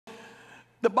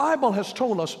The Bible has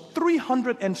told us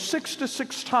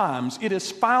 366 times it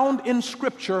is found in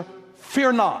Scripture,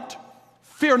 fear not,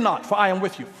 for I am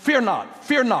with you. Fear not,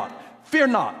 fear not, fear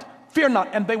not, fear not.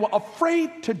 And they were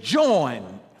afraid to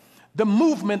join the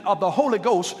movement of the Holy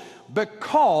Ghost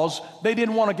because they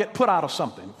didn't want to get put out of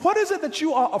something. What is it that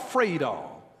you are afraid of?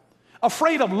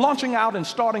 Afraid of launching out and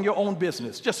starting your own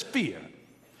business, just fear.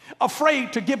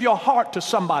 Afraid to give your heart to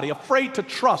somebody, afraid to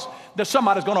trust that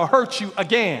somebody's going to hurt you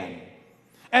again.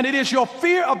 And it is your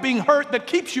fear of being hurt that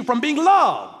keeps you from being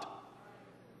loved.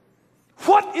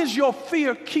 What is your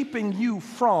fear keeping you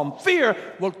from? Fear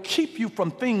will keep you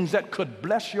from things that could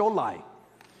bless your life.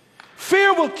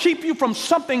 Fear will keep you from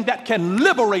something that can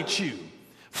liberate you.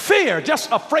 Fear,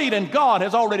 just afraid, and God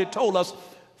has already told us,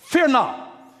 fear not.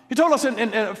 He told us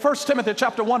in 1 Timothy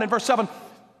chapter 1 and verse 7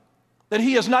 that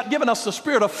he has not given us the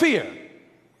spirit of fear,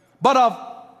 but of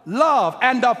love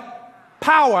and of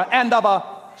power and of a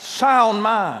sound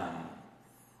mind.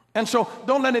 And so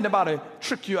don't let anybody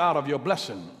trick you out of your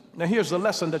blessing. Now here's the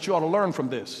lesson that you ought to learn from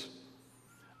this.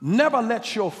 Never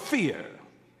let your fear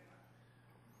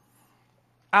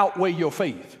outweigh your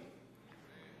faith.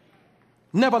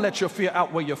 Never let your fear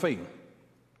outweigh your faith.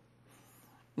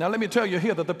 Now let me tell you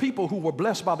here that the people who were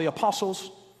blessed by the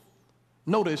apostles,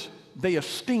 notice they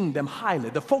esteemed them highly.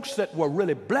 The folks that were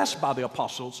really blessed by the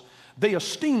apostles, they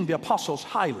esteemed the apostles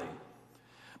highly.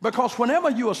 Because whenever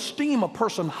you esteem a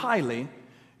person highly,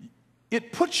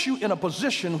 it puts you in a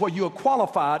position where you are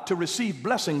qualified to receive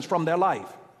blessings from their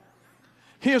life.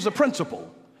 Here's the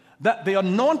principle, that the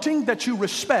anointing that you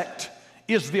respect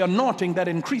is the anointing that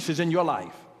increases in your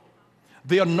life.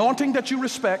 The anointing that you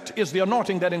respect is the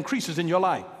anointing that increases in your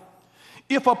life.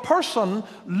 If a person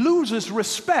loses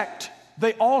respect,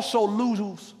 they also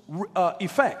lose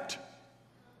effect.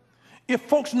 If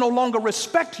folks no longer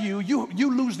respect you,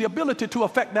 you lose the ability to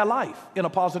affect their life in a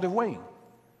positive way.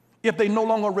 If they no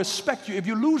longer respect you, if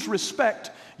you lose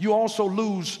respect, you also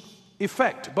lose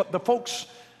effect. But the folks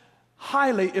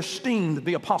highly esteemed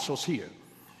the apostles here.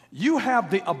 You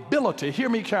have the ability, hear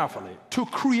me carefully, to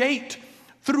create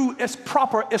through its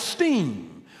proper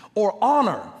esteem or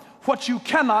honor what you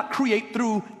cannot create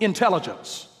through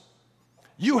intelligence.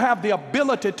 You have the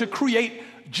ability to create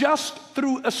just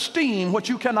through esteem what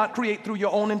you cannot create through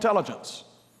your own intelligence.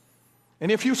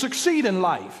 And if you succeed in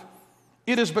life,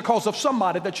 it is because of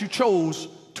somebody that you chose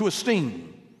to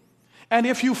esteem. And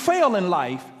if you fail in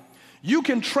life, you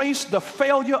can trace the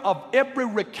failure of every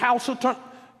recalcitrant,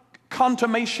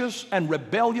 contumacious, and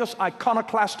rebellious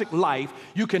iconoclastic life.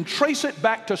 You can trace it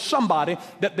back to somebody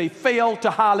that they failed to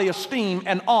highly esteem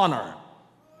and honor.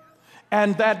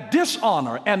 And that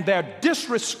dishonor and their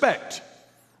disrespect,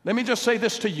 let me just say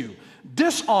this to you.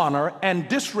 Dishonor and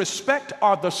disrespect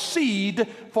are the seed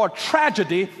for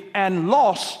tragedy and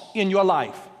loss in your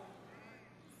life.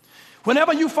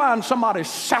 Whenever you find somebody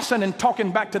sassing and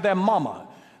talking back to their mama,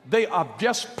 they are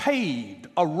just paved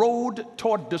a road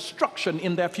toward destruction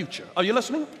in their future. Are you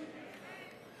listening?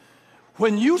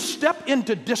 When you step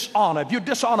into dishonor, if you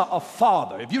dishonor a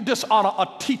father, if you dishonor a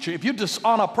teacher, if you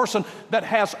dishonor a person that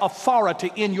has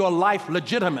authority in your life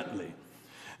legitimately,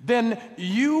 then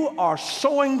you are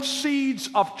sowing seeds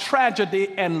of tragedy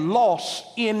and loss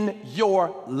in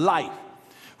your life.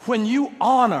 When you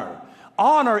honor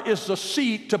is the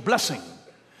seed to blessing.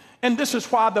 And this is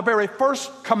why the very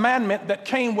first commandment that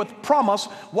came with promise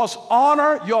was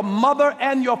honor your mother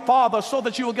and your father so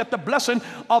that you will get the blessing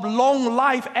of long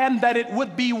life and that it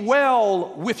would be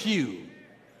well with you.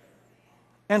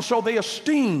 And so they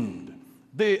esteemed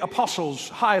the apostles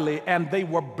highly and they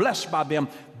were blessed by them.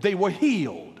 They were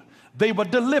healed. They were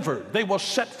delivered. They were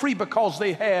set free because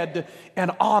they had an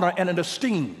honor and an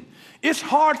esteem. It's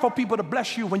hard for people to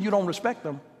bless you when you don't respect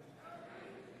them.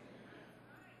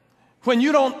 When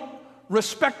you don't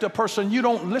respect a person, you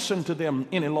don't listen to them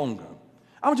any longer.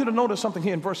 I want you to notice something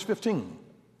here in verse 15.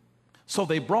 So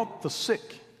they brought the sick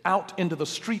out into the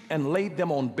street and laid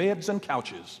them on beds and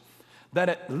couches, that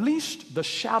at least the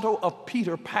shadow of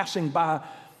Peter passing by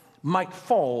might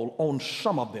fall on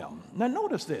some of them. Now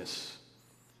notice this.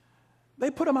 They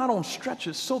put them out on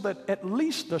stretchers so that at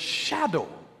least the shadow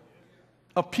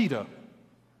of Peter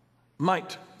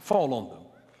might fall on them.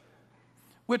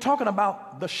 We're talking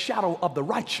about the shadow of the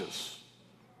righteous.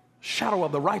 Shadow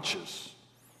of the righteous.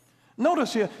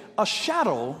 Notice here, a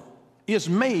shadow is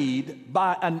made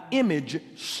by an image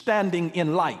standing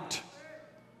in light.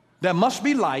 There must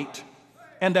be light,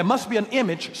 and there must be an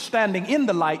image standing in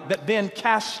the light that then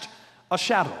casts a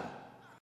shadow.